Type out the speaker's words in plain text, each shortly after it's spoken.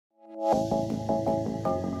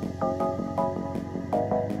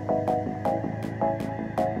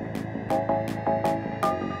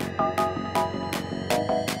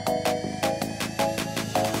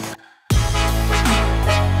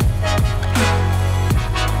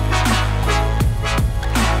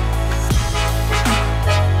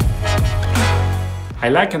I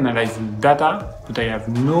like analyzing data, but I have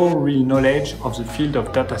no real knowledge of the field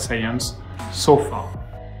of data science so far.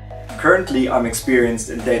 Currently, I'm experienced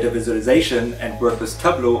in data visualization and work with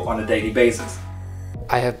Tableau on a daily basis.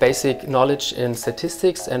 I have basic knowledge in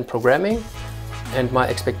statistics and programming, and my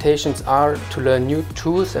expectations are to learn new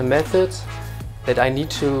tools and methods that I need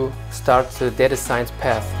to start the data science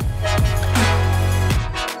path.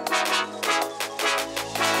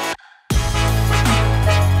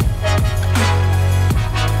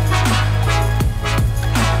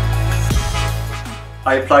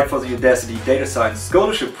 I applied for the Udacity Data Science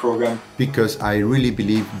Scholarship Program because I really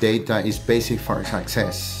believe data is basic for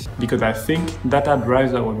success. Because I think data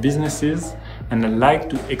drives our businesses and I like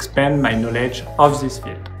to expand my knowledge of this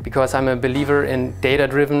field. Because I'm a believer in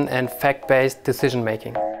data-driven and fact-based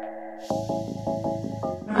decision-making.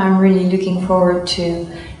 I'm really looking forward to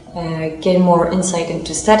getting more insight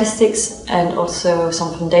into statistics and also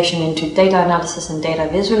some foundation into data analysis and data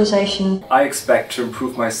visualization. I expect to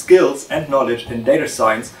improve my skills and knowledge in data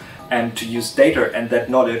science and to use data and that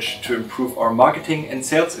knowledge to improve our marketing and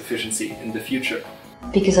sales efficiency in the future.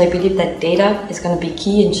 Because I believe that data is going to be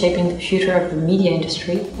key in shaping the future of the media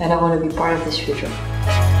industry and I want to be part of this future.